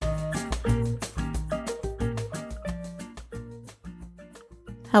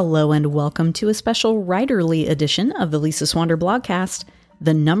Hello and welcome to a special writerly edition of the Lisa Swander Blogcast,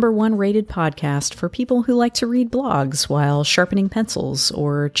 the #1 rated podcast for people who like to read blogs while sharpening pencils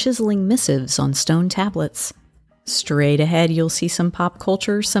or chiseling missives on stone tablets. Straight ahead, you'll see some pop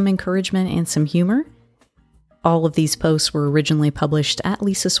culture, some encouragement, and some humor. All of these posts were originally published at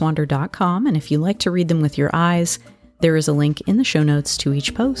lisaswander.com, and if you like to read them with your eyes, there is a link in the show notes to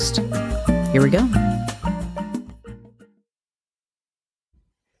each post. Here we go.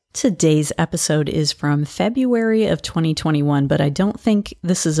 Today's episode is from February of 2021, but I don't think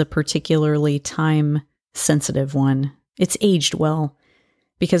this is a particularly time-sensitive one. It's aged well,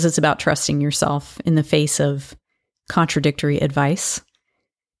 because it's about trusting yourself in the face of contradictory advice.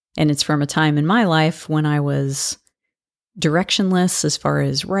 And it's from a time in my life when I was directionless as far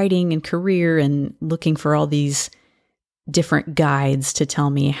as writing and career and looking for all these different guides to tell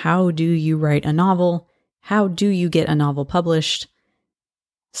me, how do you write a novel? How do you get a novel published?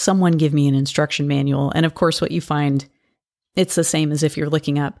 Someone give me an instruction manual. And of course, what you find, it's the same as if you're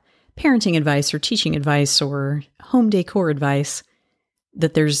looking up parenting advice or teaching advice or home decor advice,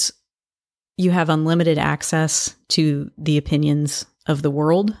 that you have unlimited access to the opinions of the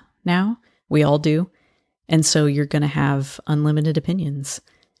world now. We all do. And so you're going to have unlimited opinions.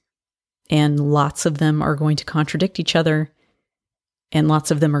 And lots of them are going to contradict each other. And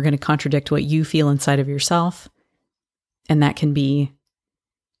lots of them are going to contradict what you feel inside of yourself. And that can be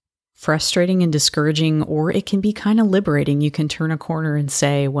frustrating and discouraging, or it can be kind of liberating. You can turn a corner and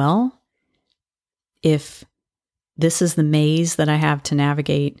say, well, if this is the maze that I have to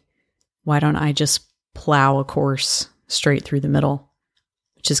navigate, why don't I just plow a course straight through the middle?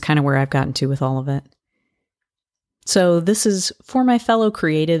 Which is kind of where I've gotten to with all of it. So this is for my fellow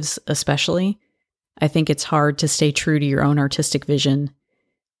creatives especially. I think it's hard to stay true to your own artistic vision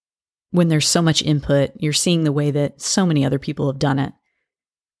when there's so much input. You're seeing the way that so many other people have done it.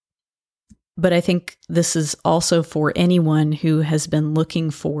 But I think this is also for anyone who has been looking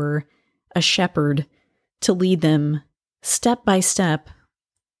for a shepherd to lead them step by step,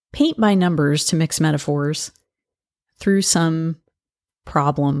 paint by numbers to mix metaphors, through some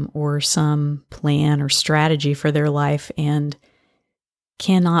problem or some plan or strategy for their life and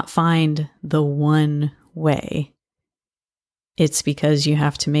cannot find the one way. It's because you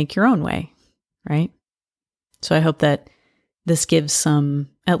have to make your own way, right? So I hope that this gives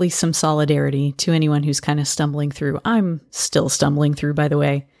at least some solidarity to anyone who's kind of stumbling through. I'm still stumbling through, by the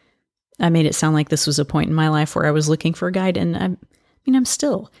way. I made it sound like this was a point in my life where I was looking for a guide, and I'm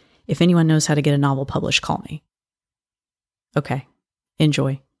still. If anyone knows how to get a novel published, call me. Okay,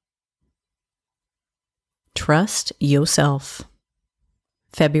 enjoy. Trust Yourself.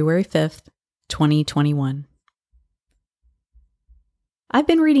 February 5th, 2021. I've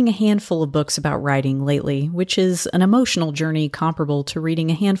been reading a handful of books about writing lately, which is an emotional journey comparable to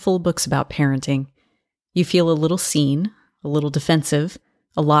reading a handful of books about parenting. You feel a little seen, a little defensive,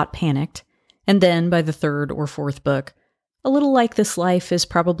 a lot panicked, and then by the third or fourth book, a little like this life is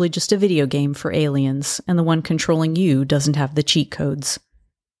probably just a video game for aliens, and the one controlling you doesn't have the cheat codes.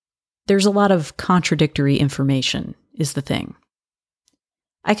 There's a lot of contradictory information, is the thing.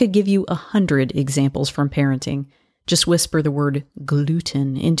 I could give you 100 examples from parenting. Just whisper the word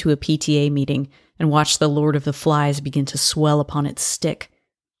gluten into a PTA meeting and watch the Lord of the Flies begin to swell upon its stick.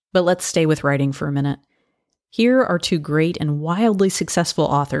 But let's stay with writing for a minute. Here are two great and wildly successful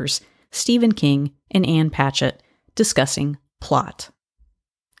authors, Stephen King and Ann Patchett, discussing plot.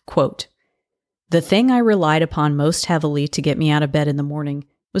 Quote, "The thing I relied upon most heavily to get me out of bed in the morning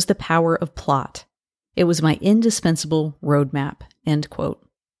was the power of plot. It was my indispensable roadmap." End quote.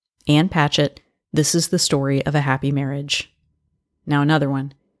 Ann Patchett, This is the Story of a Happy Marriage. Now another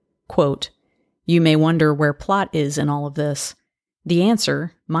one. Quote, "You may wonder where plot is in all of this. The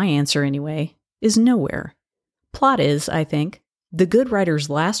answer, my answer anyway, is nowhere. Plot is, I think, the good writer's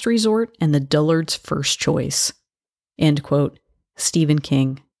last resort and the dullard's first choice." End quote. Stephen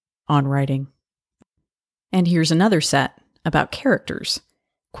King, on writing. And here's another set about characters.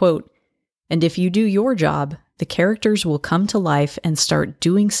 Quote, "And if you do your job, the characters will come to life and start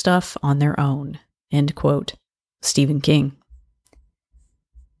doing stuff on their own." End quote. Stephen King.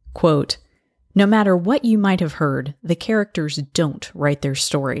 Quote, "No matter what you might have heard, the characters don't write their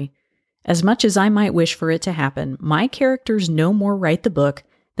story. As much as I might wish for it to happen, my characters no more write the book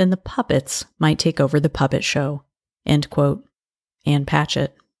than the puppets might take over the puppet show." End quote. Ann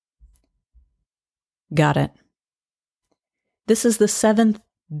Patchett. Got it. This is the 7th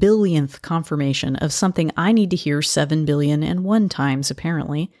billionth confirmation of something I need to hear 7,000,000,001 times,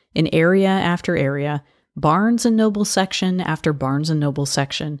 apparently, in area after area, Barnes & Noble section after Barnes & Noble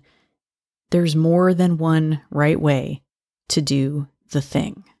section. There's more than one right way to do the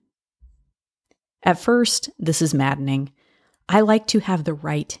thing. At first, this is maddening. I like to have the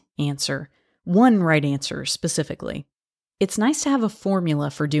right answer. One right answer specifically. It's nice to have a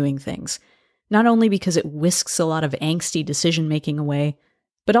formula for doing things, not only because it whisks a lot of angsty decision-making away,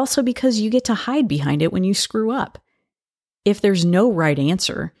 but also because you get to hide behind it when you screw up. If there's no right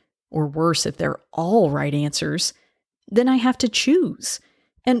answer, or worse, if they're all right answers, then I have to choose.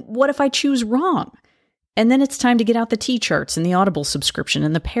 And what if I choose wrong? And then it's time to get out the T-charts and the Audible subscription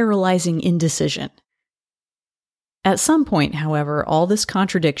and the paralyzing indecision. At some point, however, all this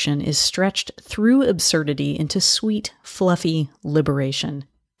contradiction is stretched through absurdity into sweet, fluffy liberation.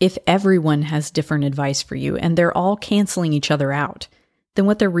 If everyone has different advice for you and they're all canceling each other out, then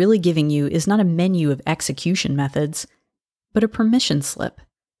what they're really giving you is not a menu of execution methods, but a permission slip.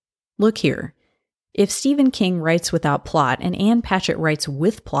 Look here. If Stephen King writes without plot and Ann Patchett writes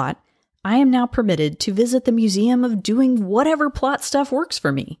with plot, I am now permitted to visit the museum of doing whatever plot stuff works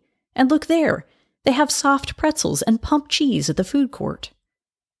for me. And look there. They have soft pretzels and pump cheese at the food court.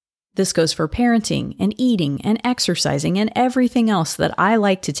 This goes for parenting and eating and exercising and everything else that I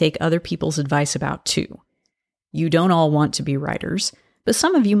like to take other people's advice about too. You don't all want to be writers, but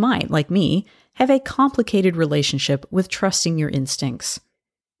some of you might, like me, have a complicated relationship with trusting your instincts.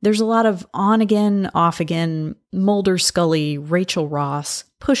 There's a lot of on-again, off-again, Mulder Scully, Rachel Ross,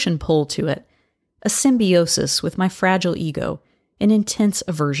 push and pull to it, a symbiosis with my fragile ego, an intense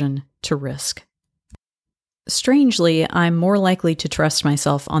aversion to risk. Strangely, I'm more likely to trust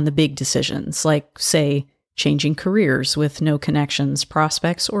myself on the big decisions, like, say, changing careers with no connections,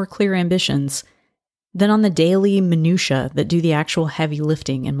 prospects, or clear ambitions, than on the daily minutiae that do the actual heavy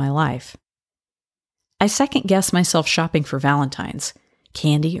lifting in my life. I second-guess myself shopping for Valentine's.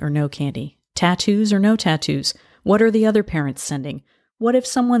 Candy or no candy? Tattoos or no tattoos? What are the other parents sending? What if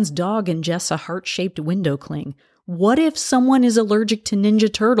someone's dog ingests a heart-shaped window cling? What if someone is allergic to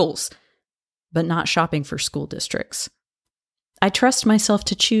Ninja Turtles? But not shopping for school districts. I trust myself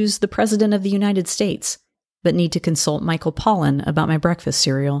to choose the President of the United States, but need to consult Michael Pollan about my breakfast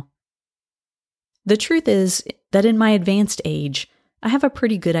cereal. The truth is that in my advanced age, I have a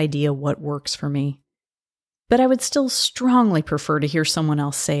pretty good idea what works for me. But I would still strongly prefer to hear someone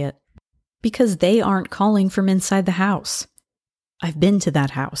else say it, because they aren't calling from inside the house. I've been to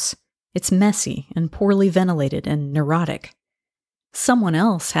that house. It's messy and poorly ventilated and neurotic. Someone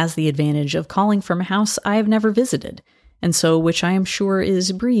else has the advantage of calling from a house I have never visited, and so which I am sure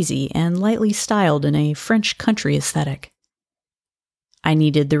is breezy and lightly styled in a French country aesthetic. I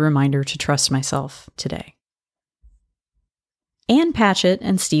needed the reminder to trust myself today. Ann Patchett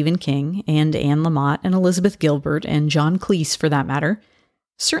and Stephen King, and Anne Lamott and Elizabeth Gilbert and John Cleese, for that matter,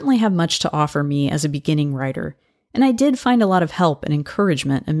 certainly have much to offer me as a beginning writer, and I did find a lot of help and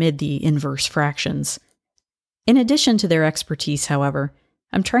encouragement amid the inverse fractions. In addition to their expertise, however,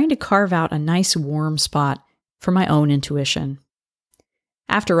 I'm trying to carve out a nice warm spot for my own intuition.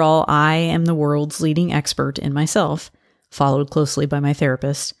 After all, I am the world's leading expert in myself, followed closely by my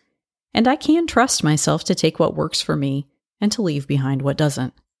therapist, and I can trust myself to take what works for me and to leave behind what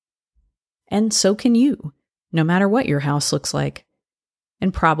doesn't. And so can you, no matter what your house looks like.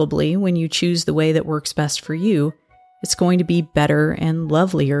 And probably when you choose the way that works best for you, it's going to be better and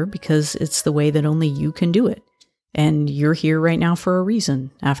lovelier because it's the way that only you can do it. And you're here right now for a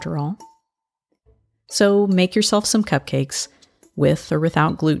reason, after all. So make yourself some cupcakes, with or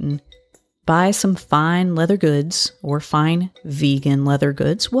without gluten. Buy some fine leather goods, or fine vegan leather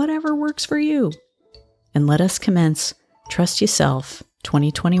goods, whatever works for you. And let us commence Trust Yourself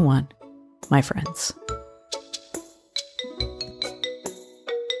 2021, my friends.